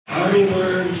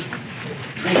armyworms,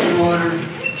 drinking water,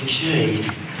 and shade.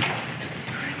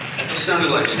 That just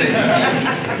sounded like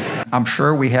statements. I'm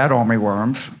sure we had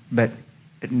armyworms, but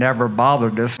it never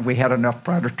bothered us. We had enough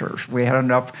predators. We had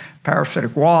enough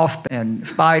parasitic wasps and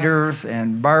spiders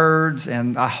and birds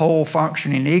and a whole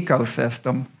functioning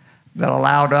ecosystem that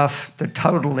allowed us to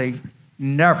totally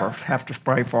never have to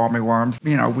spray for armyworms.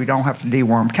 You know, we don't have to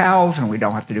deworm cows and we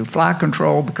don't have to do fly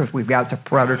control because we've got the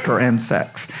predator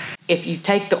insects. If you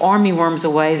take the armyworms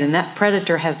away, then that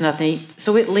predator has nothing to eat,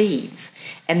 so it leaves.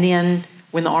 And then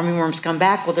when the armyworms come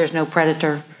back, well, there's no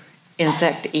predator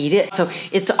insect to eat it. So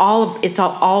it's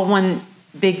all one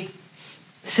big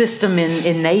system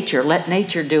in nature. Let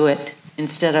nature do it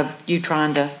instead of you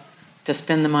trying to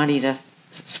spend the money to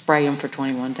spray them for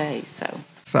 21 days.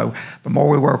 So the more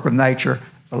we work with nature,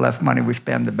 the less money we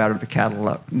spend, the better the cattle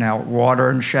look. Now, water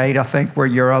and shade, I think, were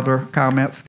your other comments.